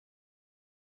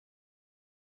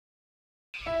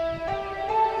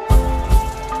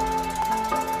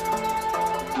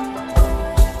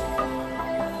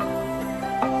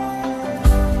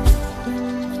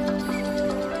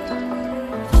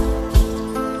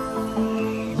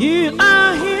You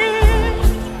are here,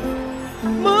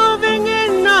 moving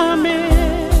in our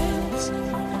midst.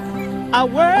 I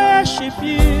worship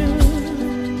you,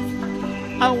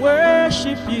 I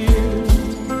worship you.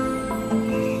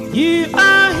 You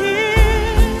are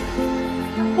here,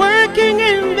 working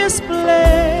in this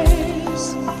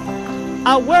place.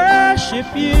 I worship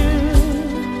you,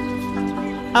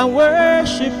 I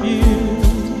worship you.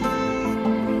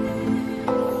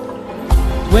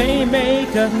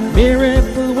 Waymaker,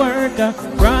 miracle worker,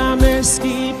 promise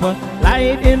keeper,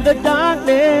 light in the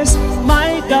darkness.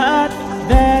 My God,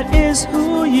 that is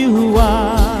who you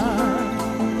are.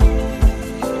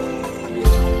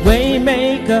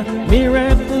 Waymaker,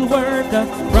 miracle worker,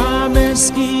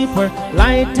 promise keeper,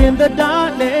 light in the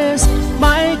darkness.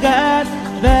 My God,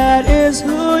 that is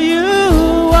who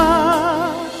you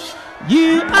are.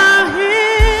 You are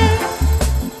here,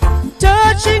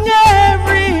 touching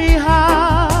every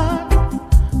heart.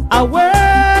 I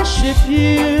worship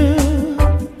you,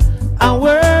 I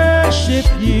worship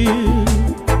you.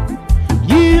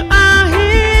 You are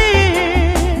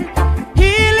here,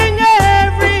 healing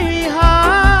every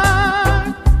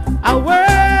heart. I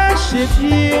worship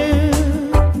you,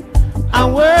 I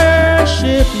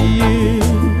worship you.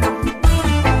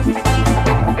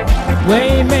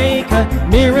 Waymaker,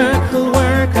 miracle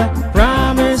worker,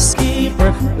 promise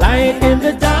keeper, light in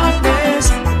the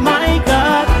darkness. My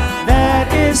God,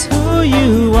 that is who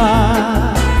you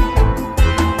are.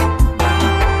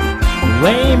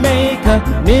 Waymaker,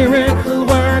 miracle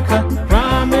worker,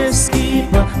 promise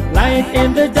keeper, light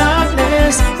in the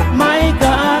darkness. My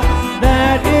God,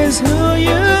 that is who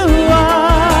you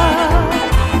are.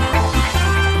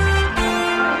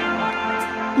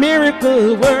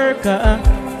 Miracle worker,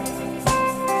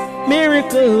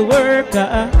 miracle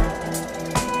worker.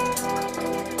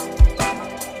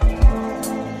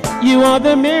 You are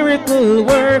the miracle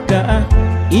worker.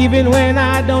 Even when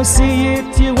I don't see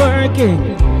it, you're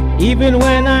working. Even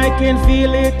when I can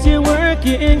feel it, you're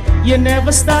working. You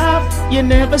never stop, you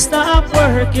never stop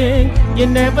working. You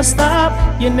never stop,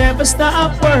 you never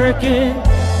stop working.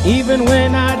 Even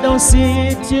when I don't see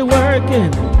it, you're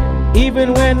working.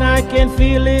 Even when I can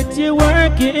feel it, you're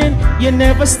working. You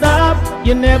never stop,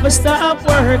 you never stop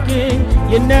working.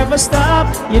 You never stop,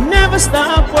 you never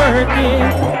stop working.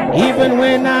 Even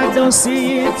when I don't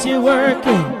see it, you're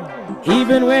working.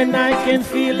 Even when I can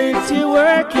feel it, you're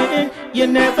working. You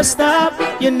never stop,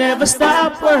 you never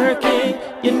stop working.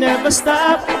 You never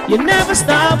stop, you never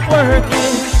stop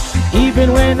working.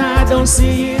 Even when I don't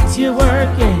see it, you're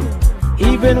working.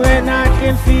 Even when I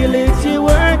can feel it, you're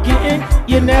working.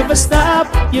 You never stop,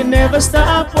 you never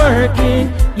stop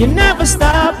working. You never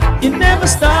stop, you never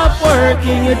stop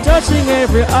working. You're touching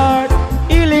every heart,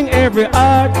 healing every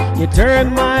heart. You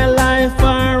turn my life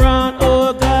around,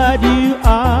 oh God, you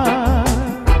are.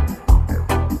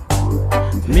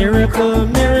 Miracle,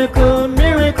 miracle,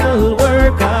 miracle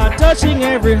worker, touching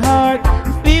every heart,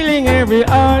 feeling every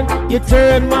heart. You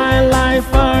turn my life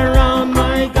around,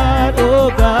 my God, oh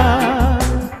God.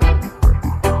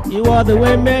 You are the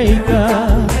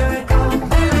Waymaker.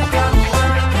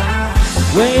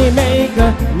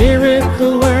 Waymaker,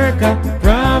 miracle worker,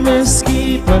 promise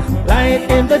keeper, light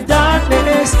in the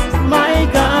darkness. My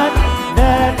God,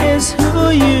 that is who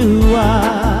you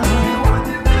are.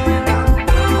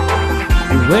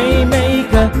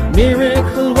 Waymaker,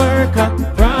 miracle worker,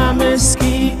 promise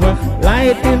keeper,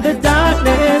 light in the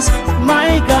darkness.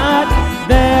 My God,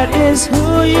 that is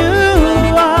who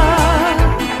you are.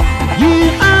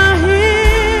 You are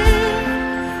here,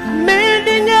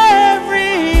 mending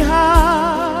every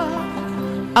heart.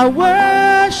 I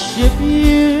worship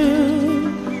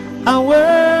you, I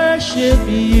worship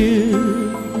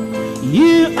you.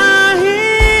 You are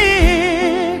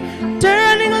here,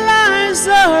 turning lives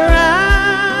around.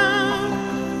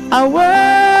 I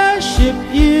worship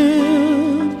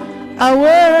you, I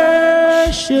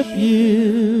worship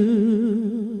you.